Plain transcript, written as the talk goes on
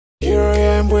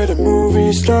time where the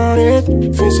movie started,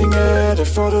 facing at a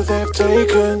photo they've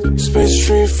taken. Space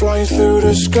tree flying through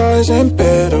the skies and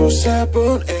battles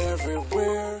happen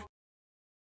everywhere.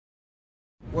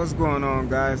 What's going on,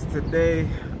 guys? Today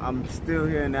I'm still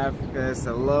here in Africa. It's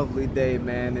a lovely day,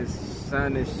 man. The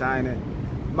sun is shining.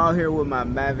 I'm out here with my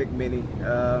Mavic Mini.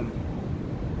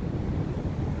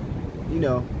 You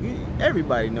know,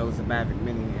 everybody knows the Mavic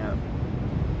Mini.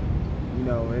 You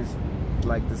know, it's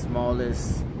like the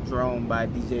smallest drone by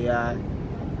DJI.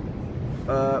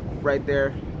 Right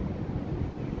there,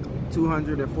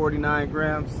 249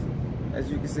 grams, as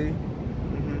you can see.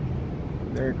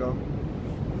 There you go.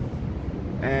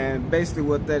 And basically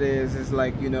what that is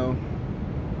like, you know,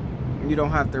 you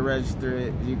don't have to register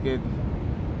it. You could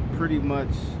pretty much,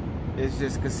 it's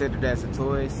just considered as a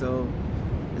toy. So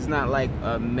it's not like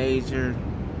a major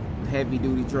heavy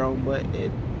duty drone, but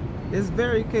it is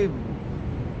very capable.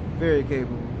 Very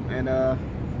capable. And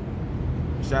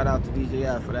shout out to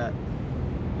DJI for that.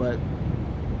 But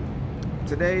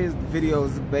today's video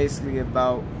is basically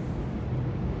about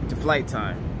the flight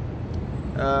time.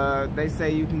 They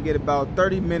say you can get about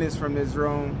 30 minutes from this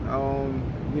drone,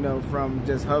 you know, from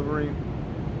just hovering,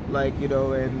 like, you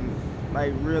know, and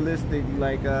like realistic,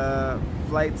 like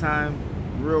flight time,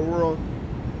 real world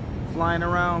flying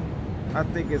around, I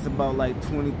think it's about like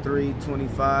 23,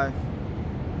 25.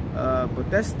 But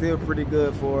that's still pretty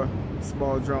good for a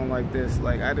small drone like this.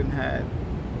 Like, I done had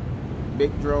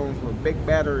big drones with big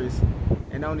batteries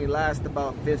and only last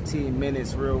about 15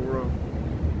 minutes real world.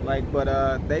 Like, but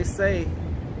they say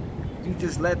you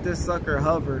just let this sucker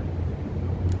hover,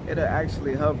 it'll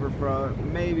actually hover for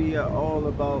maybe all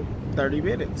about 30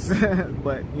 minutes.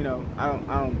 But you know, I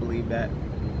don't believe that.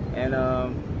 And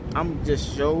I'm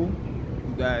just show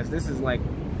you guys, this is like,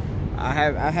 I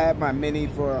had my Mini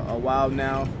for a while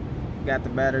now, got the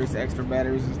batteries, extra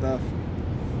batteries and stuff.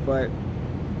 But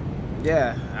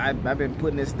yeah, I've been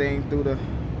putting this thing through the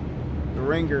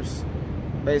ringers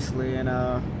basically, and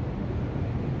I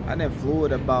didn't flew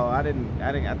it about, I think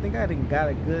I didn't got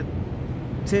a good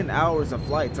 10 hours of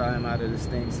flight time out of this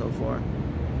thing so far.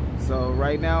 So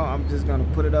right now I'm just gonna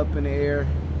put it up in the air,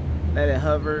 let it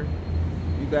hover.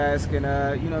 You guys can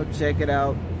you know, check it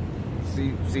out,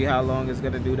 see how long it's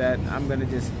gonna do that. I'm gonna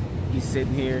just be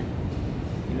sitting here,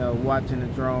 you know, watching the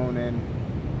drone and,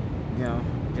 you know,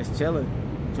 just chilling,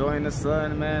 enjoying the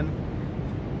sun, man.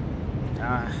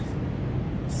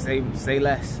 Say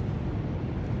less.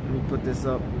 Let me put this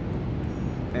up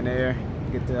in the air,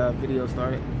 get the video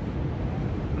started.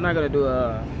 I'm not gonna do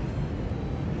a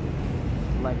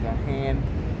like a hand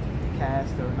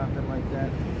cast or nothing like that.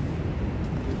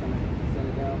 I'm just gonna set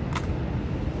it down.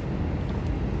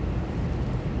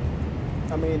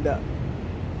 I mean,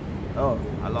 oh,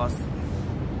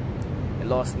 it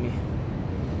lost me.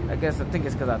 I think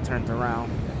it's because I turned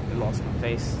around. It lost my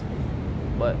face.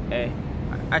 But hey,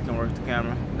 I can work the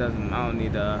camera. I don't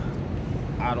need a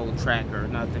auto track or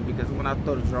nothing, because when I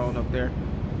throw the drone up there,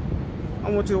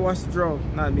 I want you to watch the drone,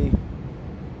 not me.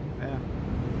 Yeah.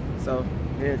 So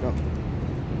here you go.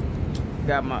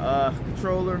 Got my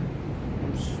controller.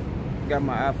 Got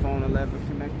my iPhone 11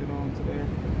 connected on to there.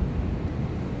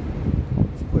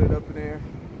 Let's put it up in there.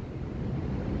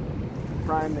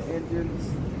 Prime the engines.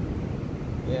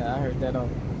 Yeah, I heard that on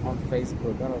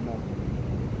Facebook. I don't know.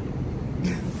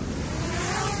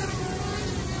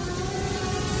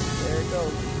 There it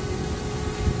goes.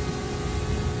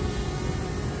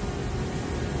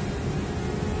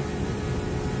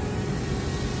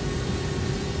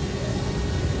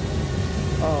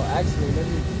 Oh, actually, let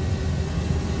me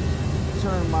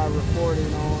turn my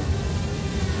recording on,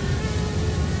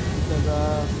 because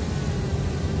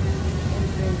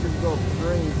anything just go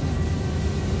crazy.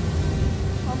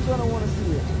 I'm gonna want to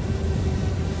see it.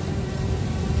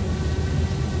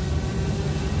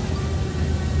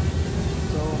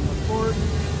 So I'm recording.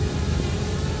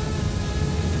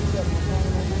 Set my phone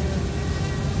over here.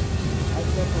 I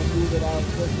definitely move it out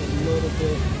just a little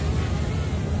bit.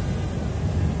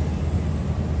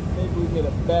 Maybe we get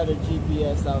a better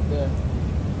GPS out there.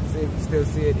 See if you still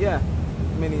see it. Yeah,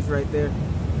 Mini's right there.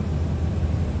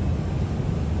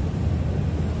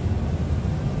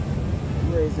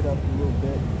 Raise it up a little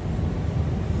bit.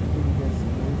 See if we can get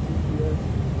some more GPS.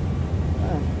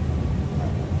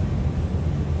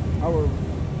 I would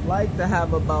like to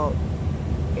have about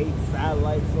 8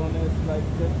 satellites on this, like,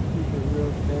 just to keep it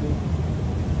real steady.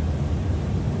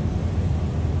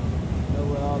 You know,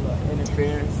 with all the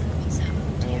interference.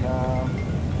 And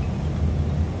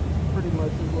pretty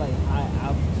much it's like high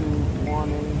altitude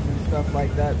warnings and stuff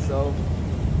like that. So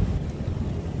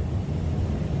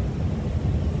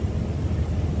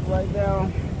right now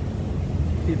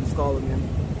people's calling me.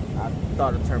 I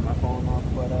thought I'd turn my phone off,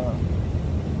 but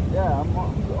yeah,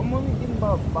 I'm only getting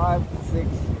about 5 to 6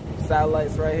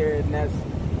 satellites right here, and that's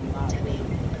not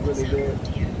really good.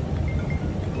 So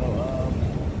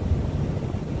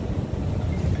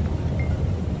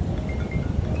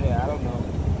yeah, I don't know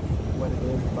what it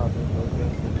is about this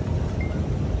location.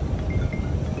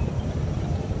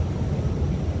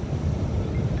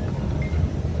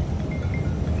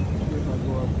 See if I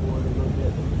go up forward a little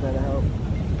bit, that'll help.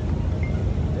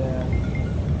 Yeah.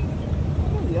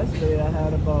 Yesterday I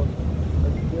had about a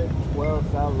good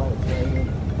 12 satellites right here.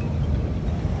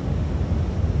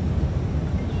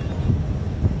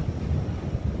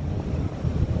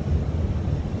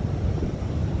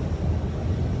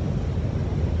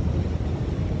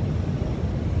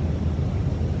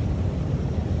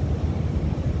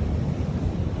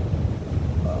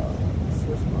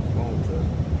 Switch my phone to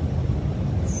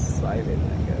silent, I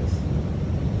guess.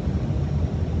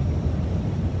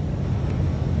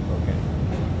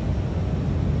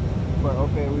 But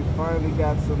okay, we finally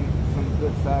got some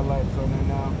good satellites on there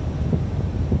now.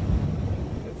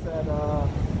 It's at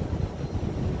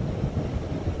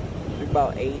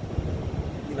about 8.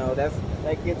 You know, that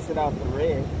gets it out the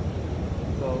red.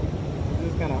 So we're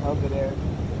just gonna hover there.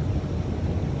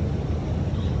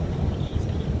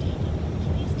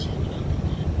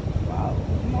 Wow,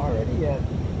 I'm already at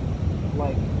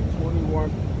like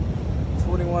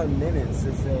 21 minutes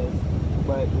it says,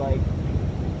 but like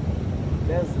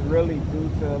that's really due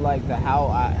to like the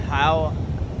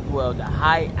the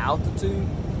high altitude.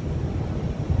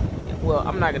 Well,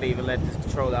 I'm not gonna even let this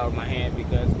controller out of my hand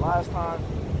because last time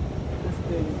this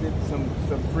thing did some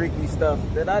freaky stuff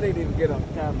that I didn't even get on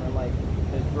camera. Like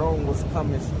the drone was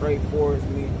coming straight towards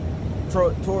me. I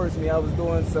was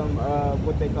doing some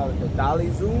what they call it, the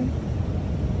dolly zoom,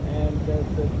 and the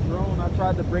drone. I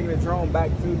tried to bring the drone back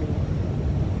to me,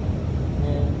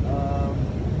 and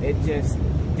it just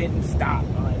didn't stop.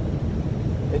 Like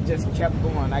it just kept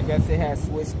going. I guess it had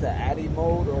switched to ADI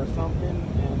mode or something,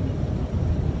 and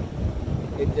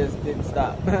it just didn't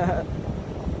stop. But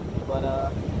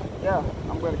yeah,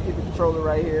 I'm gonna keep the controller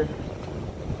right here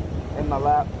in my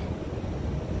lap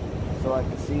so I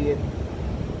can see it.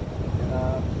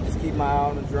 And just keep my eye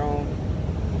on the drone.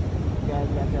 You guys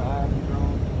got your eye on the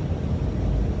drone.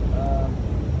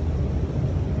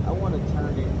 I want to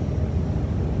turn it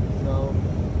so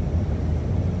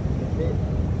if it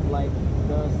like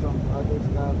does some other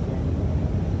stuff and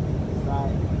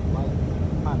decide, like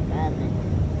my Mavic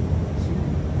 2,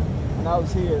 when I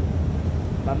was here,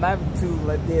 my Mavic 2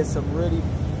 like did some really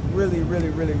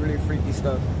freaky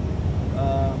stuff.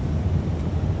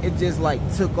 It just like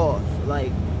took off.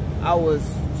 Like it was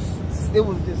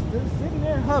just sitting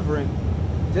there hovering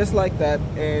just like that,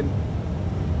 and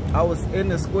I was in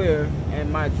the square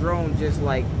and my drone just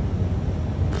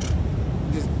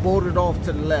bolted off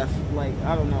to the left. Like,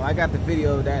 I don't know, I got the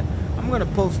video of that. I'm gonna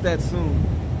post that soon.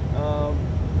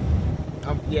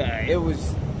 Yeah, it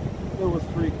was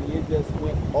freaky. It just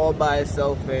went all by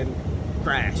itself and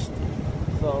crashed.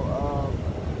 So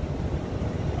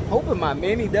hoping my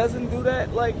Mini doesn't do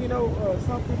that, like, you know,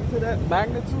 something to that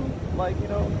magnitude, like, you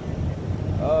know,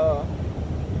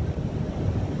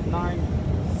 9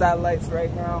 satellites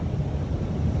right now.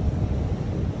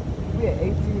 We at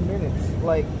 18 minutes.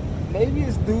 Like, maybe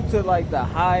it's due to like the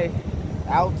high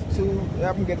altitude.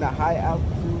 I'm getting a high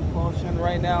altitude caution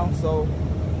right now, so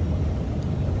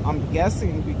I'm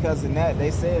guessing because of that.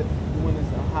 They said when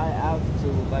it's a high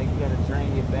altitude, like, you gotta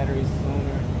drain your batteries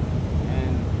sooner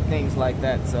and things like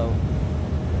that. So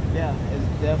yeah, it's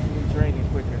definitely draining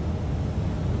quicker.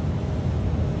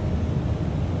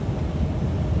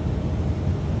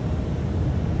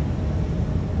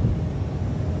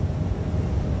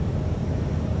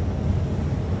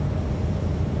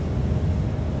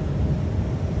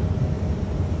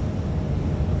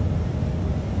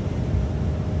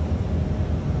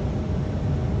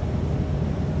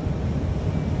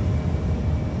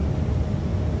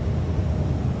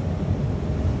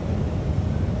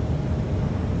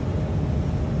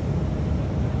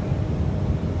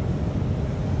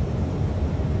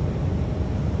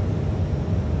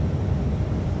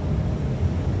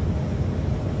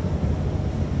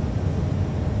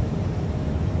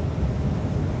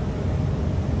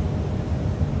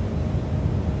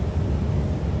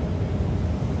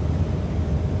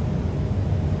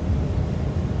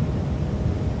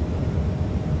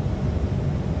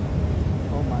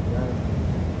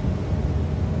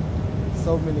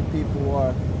 So many people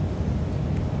are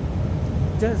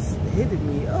just hitting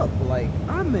me up like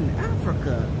I'm in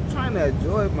Africa trying to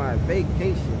enjoy my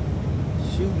vacation,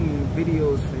 shooting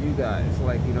videos for you guys.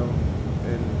 Like, you know,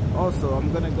 And also,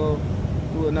 I'm gonna go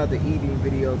do another eating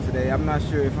video today. I'm not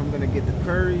sure if I'm gonna get the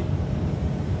curry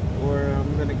or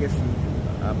I'm gonna get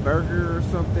a burger or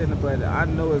something, but I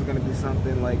know it's gonna be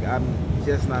something. Like, I'm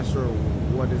just not sure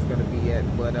what it's gonna be yet.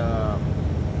 But I'm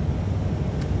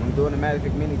doing a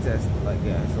Mavic Mini test. Like,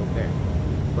 yeah, it's okay.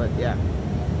 But yeah,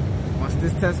 once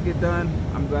this test get done,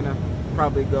 I'm gonna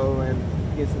probably go and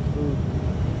get some food.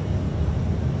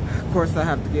 Of course, I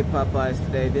have to get Popeyes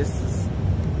today. This is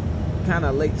kind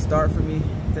of late start for me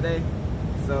today,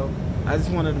 so I just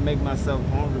wanted to make myself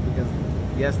hungry because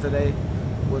yesterday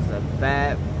was a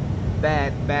bad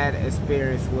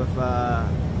experience with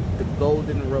the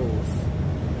golden rolls.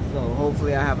 So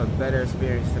hopefully I have a better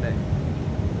experience today.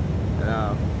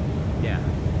 Yeah,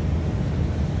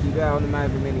 keep out on the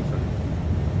Mavic Mini for me.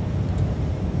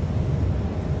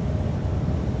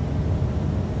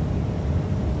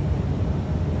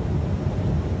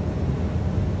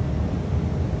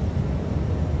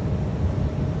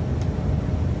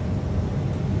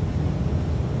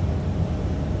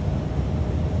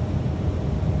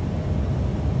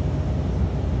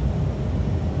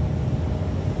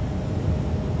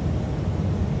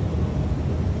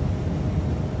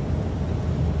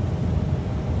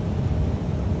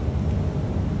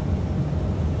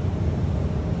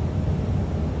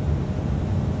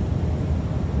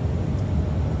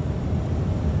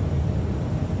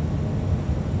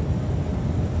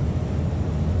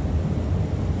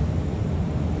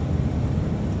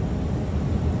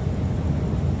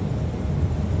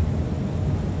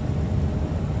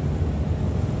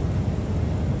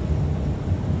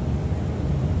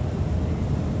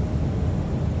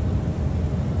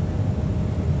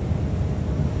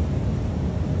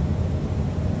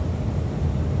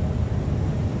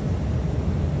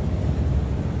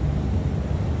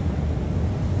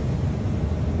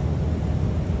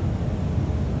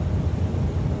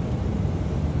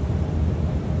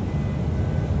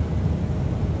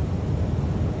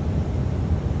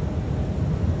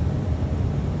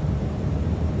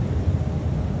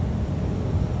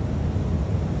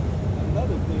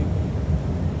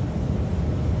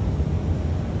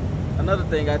 Another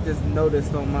thing I just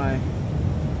noticed on my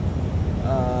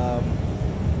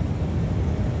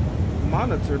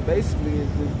monitor basically is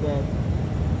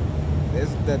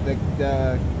that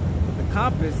the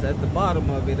compass at the bottom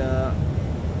of it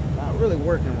not really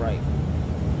working right.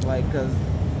 Like, cause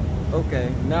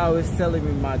okay, now it's telling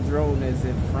me my drone is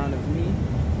in front of me.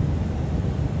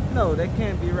 No, that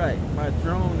can't be right. My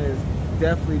drone is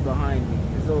definitely behind me.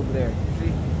 It's over there.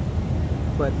 See?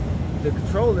 But the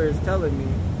controller is telling me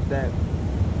that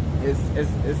it's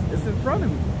in front of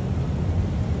me.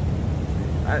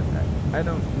 I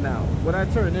don't know. When I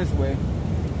turn this way,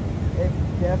 it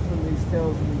definitely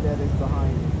tells me that it's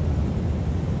behind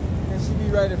me. It should be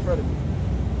right in front of me.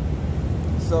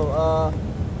 So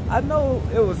I know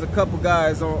it was a couple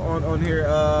guys on here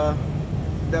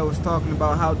that was talking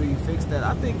about how do you fix that.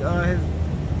 I think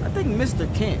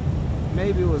Mr. Kent,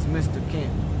 maybe it was Mr.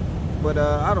 Kent, but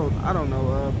I don't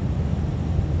know.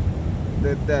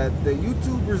 The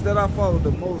YouTubers that I follow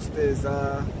the most is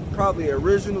probably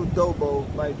Original Dobo.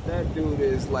 Like, that dude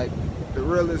is like the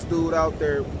realest dude out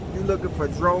there. You looking for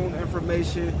drone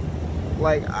information?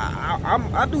 Like,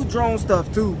 I do drone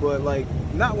stuff too, but like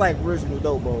not like Original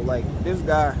Dobo. Like, this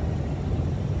guy,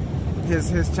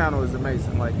 his channel is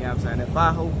amazing. Like, you know what I'm saying? If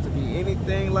I hope to be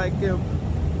anything like him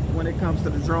when it comes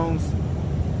to the drones,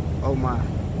 oh my,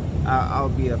 I'll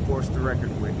be a force to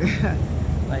reckon with.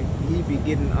 Like, he be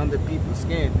getting under people's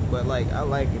skin, but like, I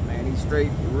like it, man. He's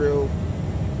straight, real,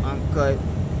 uncut.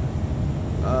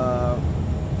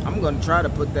 I'm gonna try to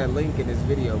put that link in this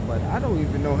video, but I don't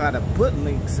even know how to put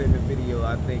links in the video,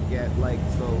 I think, yet. Like,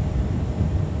 so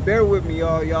bear with me,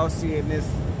 y'all seeing this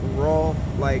raw,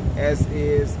 like, as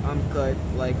is, uncut.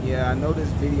 Like, yeah, I know this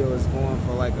video is going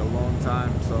for like a long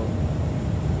time, so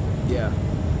yeah,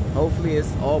 hopefully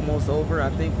it's almost over. I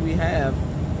think we have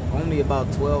only about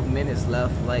 12 minutes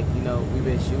left. Like, you know, we've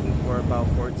been shooting for about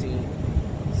 14,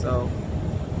 so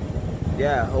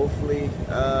yeah, hopefully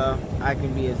I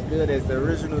can be as good as the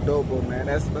Original Dobo, man.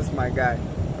 That's my guy.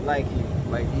 I like him.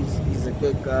 Like, he's a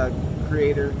good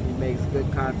creator. He makes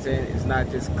good content. It's not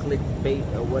just clickbait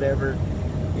or whatever.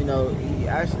 You know, he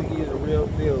actually is a real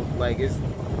deal. Like, it's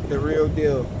the real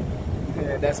deal.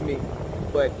 Yeah, that's me.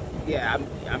 But yeah,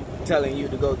 I'm telling you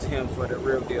to go to him for the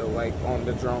real deal, like on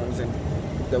the drones and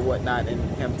the whatnot, and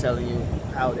him telling you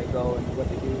how they go and what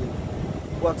they do,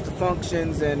 what's the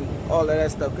functions and all of that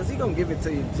stuff, because he gonna give it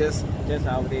to you just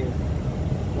how it is.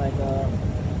 Like,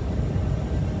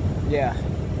 yeah.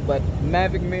 But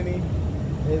Mavic Mini,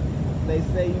 they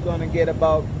say you're gonna get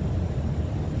about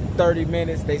 30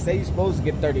 minutes. They say you're supposed to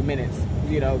get 30 minutes,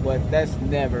 you know, but that's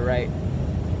never right.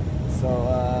 So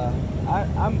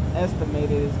I'm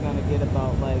estimated it's gonna get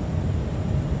about like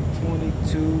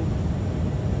 22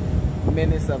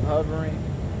 minutes of hovering,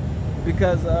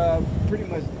 because pretty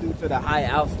much due to the high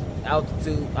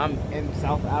altitude, I'm in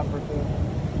South Africa,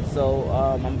 so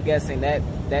I'm guessing that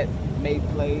may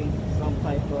play some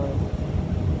type of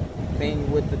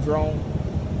thing with the drone.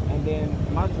 And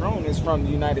then my drone is from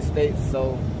the United States,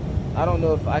 so I don't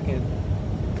know if I can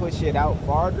push it out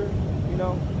farther, you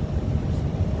know,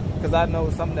 because I know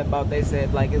something about, they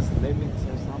said like it's limits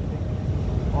or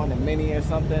something on the Mini or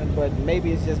something, but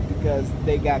maybe it's just because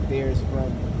they got theirs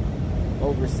from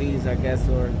overseas, I guess,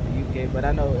 or the UK. But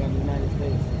I know in the United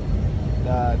States,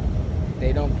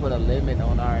 they don't put a limit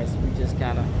on ours. We just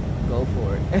kind of go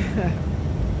for it.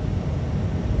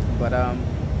 But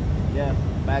yeah,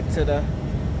 back to the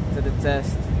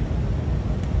test.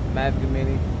 Mavic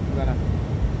Mini. I'm gonna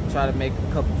try to make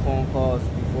a couple phone calls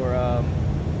before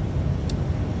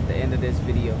the end of this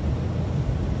video.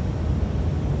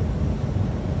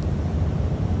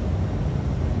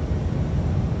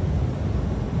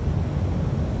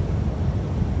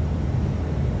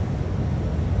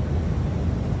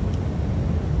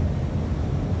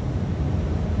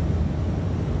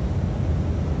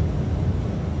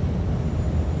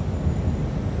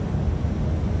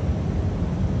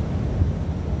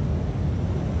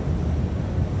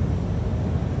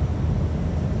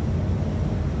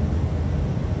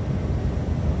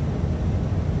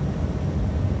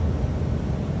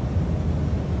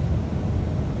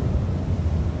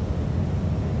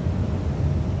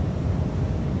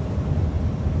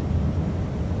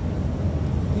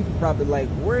 Probably like,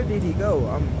 where did he go?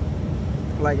 I'm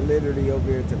like literally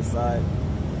over here to the side.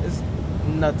 There's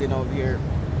nothing over here,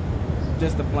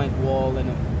 just a blank wall and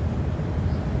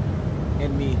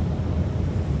me.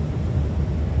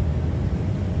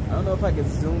 I don't know if I can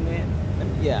zoom in.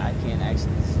 Yeah, I can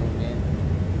actually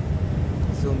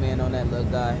zoom in on that little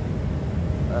guy.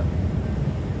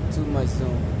 Too much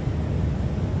zoom.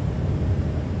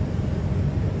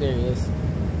 There he is.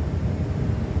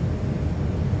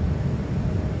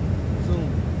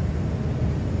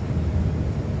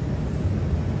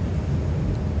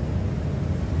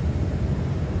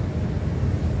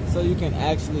 So you can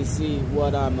actually see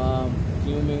what I'm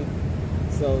filming.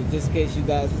 So just in case you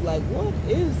guys was like, what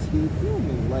is he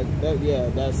filming? Like that, yeah,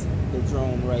 that's the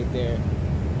drone right there.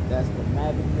 That's the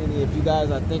Mavic Mini. If you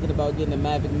guys are thinking about getting a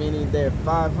Mavic Mini, they're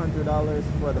 $500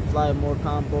 for the Fly More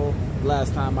combo.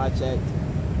 Last time I checked.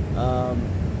 And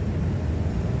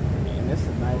it's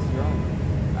a nice drone.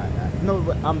 No,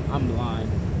 but I'm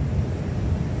lying.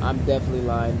 I'm definitely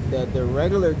lying. The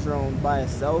regular drone by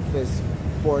itself is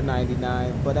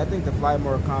 $499, but I think the Fly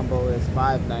More combo is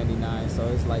 $599, so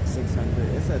it's like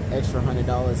 $600. It's an extra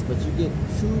 $100, but you get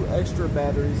 2 extra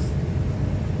batteries,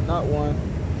 not 1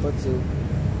 but 2,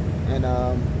 and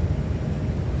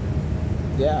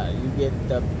yeah, you get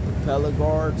the propeller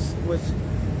guards, which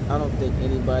I don't think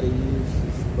anybody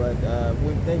uses, but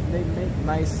they make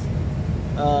nice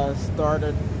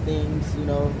starter things, you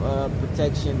know,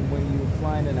 protection when you're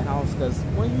flying in the house, because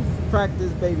when you crack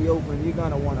this baby open, you're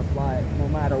gonna want to fly it no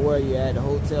matter where you're at,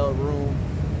 hotel room,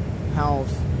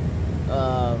 house,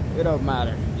 it don't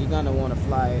matter, you're gonna want to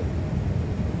fly it.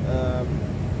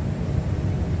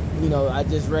 You know, I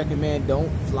just recommend don't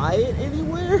fly it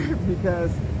anywhere,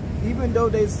 because even though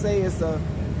they say it's a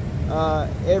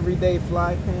everyday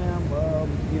fly cam,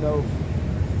 you know,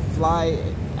 fly,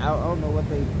 I don't know what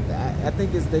I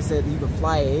think they said you can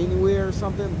fly it anywhere or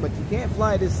something, but you can't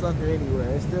fly this sucker anywhere.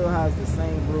 It still has the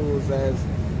same rules as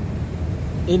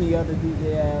any other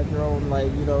DJI drone.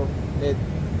 Like, you know,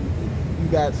 you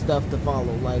got stuff to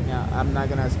follow. Like, now, I'm not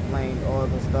gonna explain all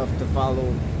the stuff to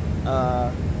follow.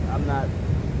 I'm not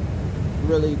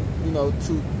really, you know,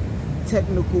 too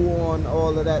technical on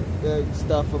all of that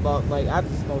stuff about, like, I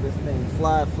just know this thing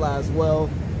flies well.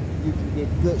 You can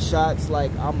get good shots.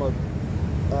 Like, I'm a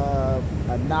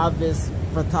novice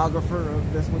photographer,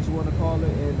 if that's what you want to call it,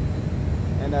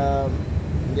 and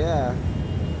yeah,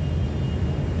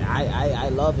 I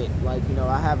love it. Like, you know,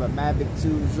 I have a Mavic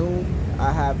 2 Zoom,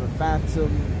 I have a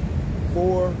Phantom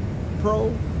 4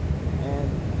 Pro, and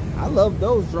I love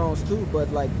those drones too,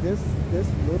 but like this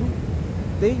little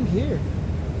thing here,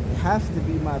 it has to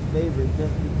be my favorite,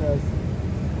 just because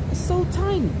it's so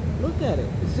tiny. Look at it,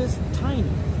 it's just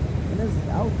tiny, and it's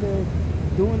out there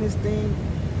doing this thing.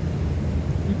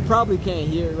 You probably can't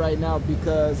hear it right now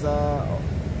because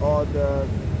all the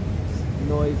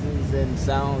noises and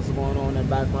sounds going on in the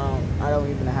background. I don't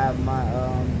even have my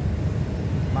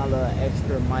my little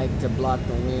extra mic to block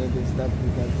the wind and stuff,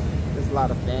 because this a lot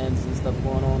of fans and stuff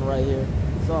going on right here.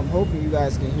 So I'm hoping you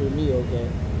guys can hear me okay.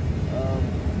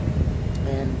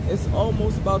 And it's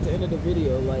almost about the end of the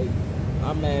video. Like,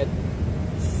 I'm at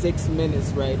 6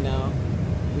 minutes right now.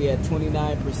 We at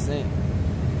 29%.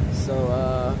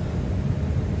 So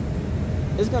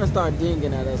it's gonna start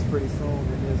dinging at us pretty soon,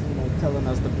 and it's, you know, telling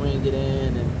us to bring it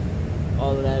in and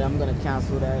all of that. I'm gonna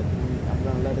cancel that, and I'm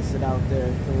gonna let it sit out there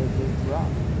until it just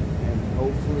drops, and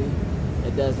hopefully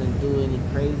it doesn't do any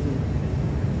crazy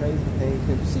things.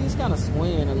 Cause you see, it's kind of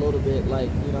swaying a little bit,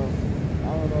 like, you know,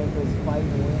 I don't know if it's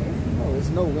fighting wind. No, there's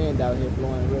no wind out here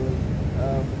blowing really,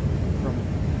 from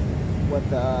what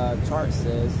the chart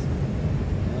says.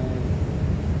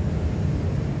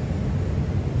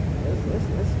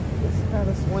 It's kind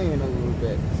of swaying a little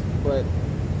bit, but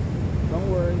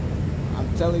don't worry. I'm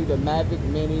telling you, the Mavic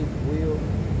Mini will.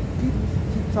 People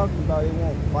keep talking about it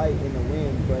won't fight in the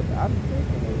wind, but I'm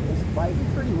thinking it's fighting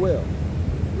pretty well.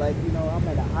 Like, you know, I'm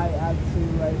at a high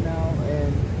altitude right now,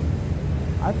 and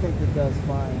I think it does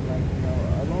fine. Like, you know,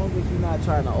 as long as you're not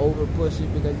trying to over push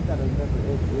it, because you gotta remember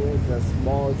it is a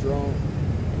small drone,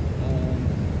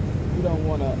 and you don't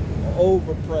want to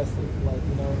over press it. Like,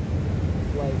 you know,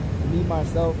 like me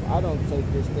myself, I don't take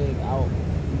this thing out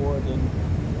more than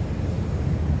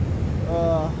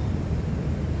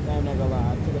I'm not gonna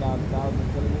lie, I took it out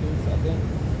 1,000 kilometers, I think.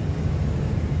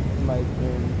 Like,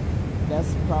 and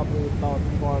that's probably about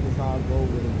the farthest I'll go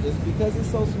with it, just because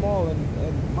it's so small, and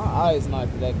my eye's not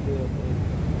that good.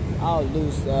 And I'll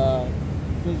lose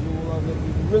visual of it.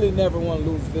 You really never want to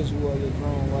lose visual of your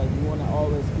drone. Like, you want to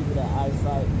always keep it at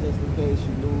eyesight, just in case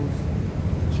you lose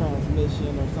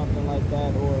transmission or something like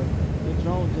that, or the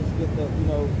drone just get the, you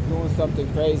know, doing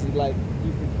something crazy. Like,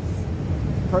 you can,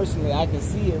 personally, I can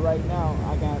see it right now.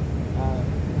 I got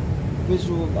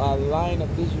visual line of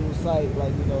visual sight,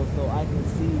 like, you know, so I can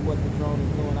see what the drone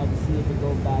is doing. I can see if it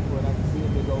goes backward, I can see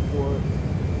if it go forward.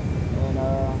 And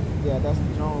yeah, that's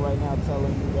the drone right now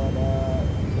telling me that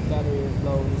the battery is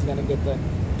low, and it's gonna get the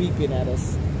beeping at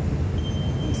us.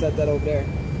 You set that over there.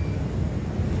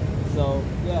 So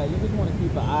yeah, you just want to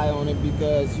keep an eye on it,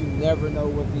 because you never know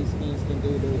what these things can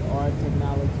do. They are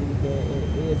technology,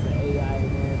 it is an AI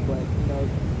in there, but, you know,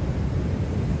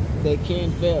 they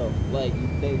can fail. Like,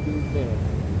 they do fail.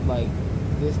 Like,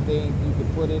 this thing, you can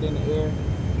put it in the air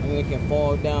and it can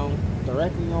fall down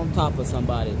directly on top of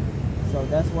somebody. So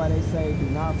that's why they say do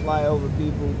not fly over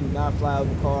people, do not fly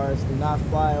over cars, do not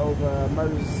fly over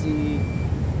emergency,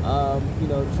 you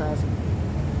know,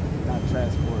 not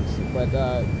transports, but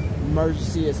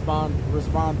emergency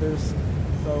responders.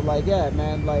 So, like, yeah,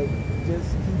 man, like, just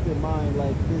keep in mind,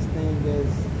 like, this thing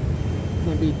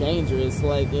can be dangerous.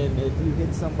 Like, and if you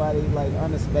hit somebody, like,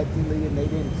 unexpectedly, and they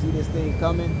didn't see this thing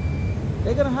coming,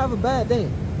 they're gonna have a bad day.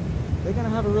 They're gonna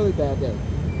have a really bad day.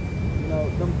 You know,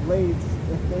 them blades,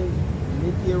 if they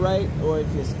nick you right, or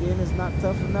if your skin is not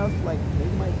tough enough, like, they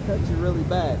might cut you really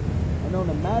bad. And on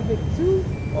the Mavic 2,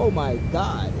 oh my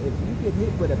God, if you get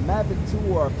hit with a Mavic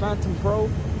 2 or a Phantom Pro,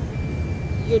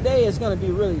 your day is gonna be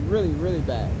really, really, really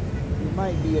bad. You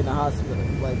might be in the hospital,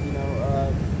 like, you know,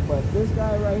 but this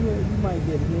guy right here, you might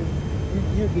get hit.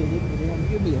 You'll get hit with him,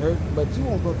 you'll be hurt, but you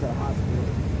won't go to the hospital.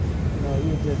 You know,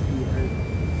 you'll just be hurt.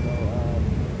 So,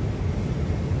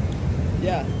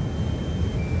 yeah.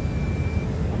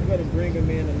 I'm gonna bring him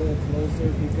in a little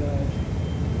closer because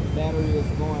the battery is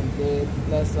going dead.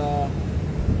 Let's,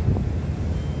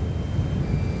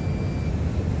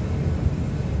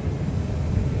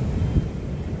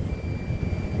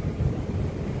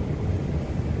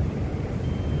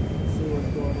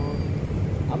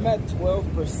 I'm at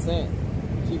 12%,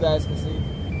 if you guys can see,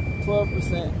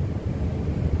 12%,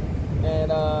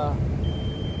 and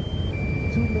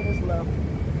 2 minutes left.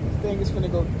 This thing is finna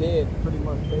go dead, pretty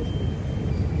much, basically.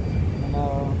 And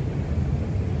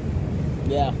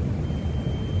yeah,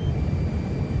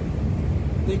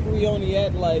 I think we only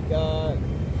at like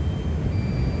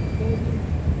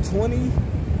 20,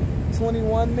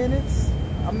 21 minutes.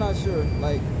 I'm not sure.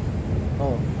 Like,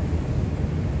 oh.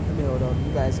 Hold on,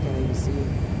 you guys can't even see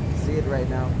it right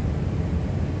now.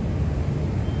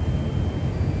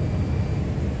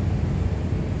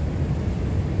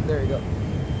 There you go.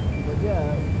 But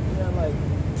yeah, we're at like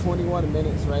 21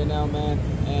 minutes right now, man,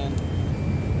 and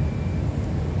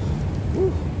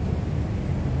whew,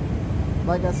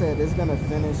 like I said, it's gonna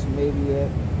finish maybe at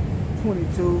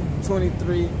 22,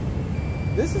 23.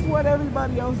 This is what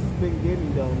everybody else has been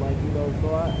getting though, like, you know,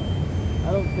 so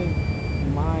I don't think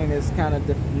mine is kind of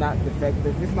not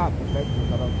defective. It's not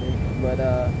defective, I don't think, but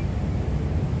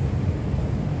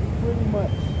pretty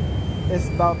much it's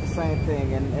about the same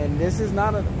thing. And this is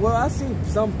not a, well, I see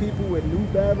some people with new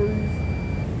batteries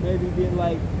maybe get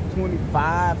like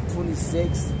 25,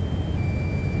 26,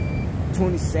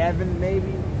 27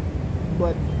 maybe.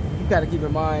 But you gotta keep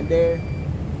in mind their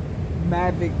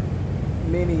Mavic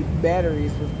Mini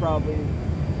batteries was probably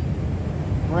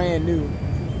brand new.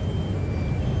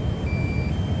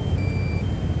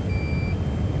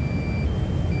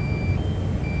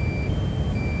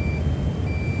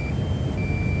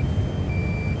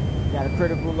 Got a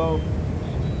critical low.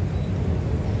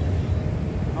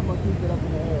 I'm gonna keep it up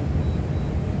in the air.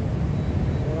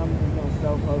 And I'm just gonna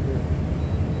self-hover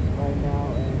right now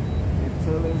and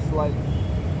until it's like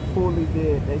fully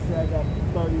dead. They say I got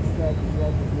 30 seconds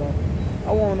left.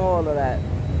 I want all of that.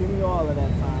 Give me all of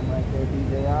that time right there,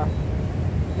 DJ. I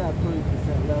got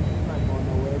 30% left. It's not going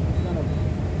nowhere. If it's gonna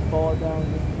fall down,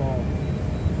 just fall.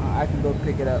 I can go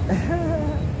pick it up.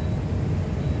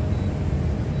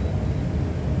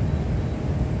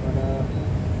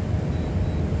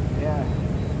 Yeah,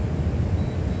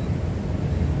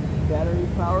 battery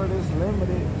power is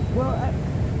limited. Well,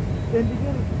 in the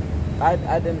beginning,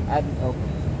 I didn't. Okay,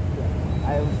 yeah.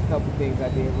 There was a couple things I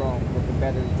did wrong with the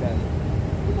battery test.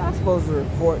 You're not supposed to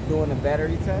report doing a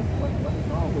battery test. What's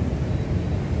wrong with you?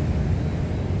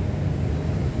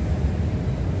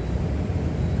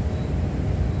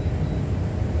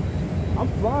 I'm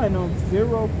flying on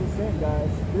 0%, guys.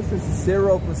 This is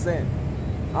 0%.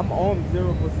 I'm on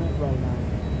 0% right now.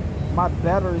 My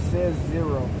battery says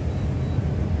 0.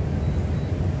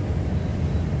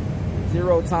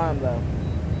 0 time left.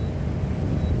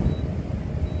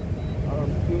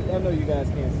 I know you guys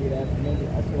can't see that. Maybe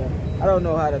I should have. I don't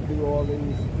know how to do all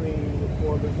these screen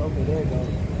recorders. Okay, there it goes.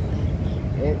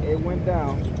 It went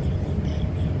down.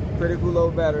 Critical low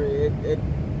battery.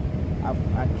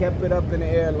 I kept it up in the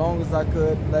air as long as I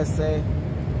could. Let's say.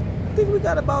 I think we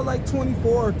got about like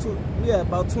 24.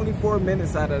 About 24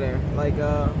 minutes out of there. Like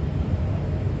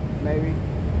maybe.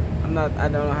 I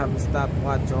don't have a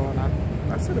stopwatch on.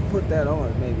 I should have put that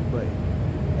on maybe, but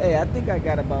hey, I think I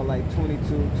got about like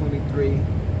 22, 23.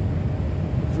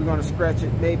 If we're gonna scratch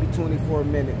it, maybe 24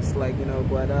 minutes, like, you know,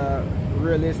 but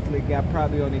realistically I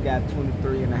probably only got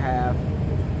 23 and a half,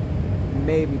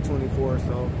 maybe 24.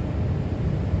 So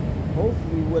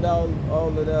hopefully with all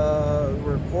of the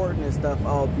recording and stuff,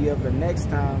 I'll be able to next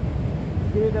time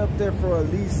get it up there for at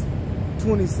least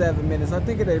 27 minutes. I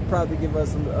think it'd probably give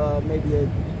us maybe a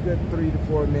good 3 to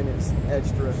 4 minutes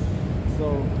extra.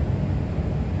 So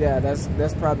yeah,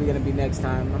 that's probably gonna be next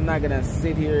time. I'm not gonna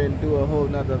sit here and do a whole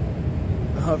nother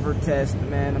hover test,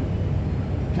 man.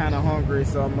 I'm kind of hungry,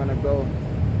 so I'm gonna go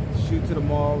shoot to the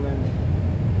mall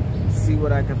and see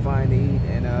what I can find to eat.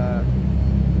 And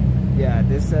yeah,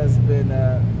 this has been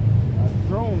a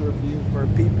drone review for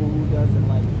people who doesn't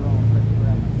like drones. Let me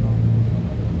grab my phone.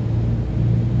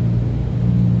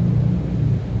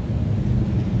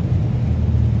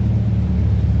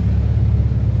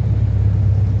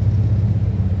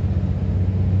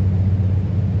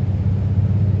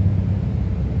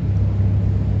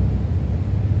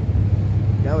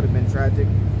 That would have been tragic.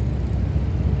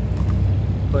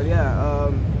 But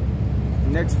yeah,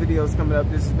 next video is coming up.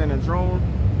 This has been a drone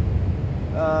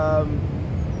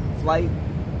flight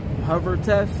hover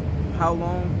test. How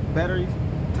long battery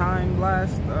time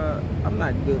last? I'm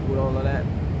not good with all of that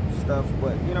stuff,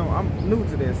 but you know, I'm new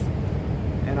to this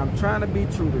and I'm trying to be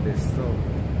true to this, so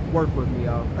work with me,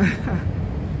 y'all.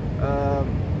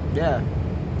 Yeah,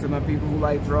 to my people who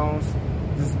like drones,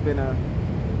 this has been a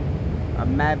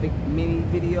Mavic Mini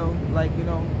video. Like, you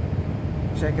know,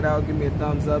 check it out, give me a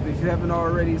thumbs up. If you haven't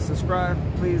already subscribed,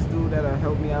 please do. That'll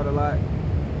help me out a lot.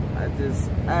 I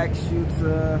just ask you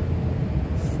to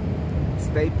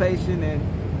stay patient and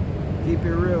keep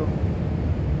it real.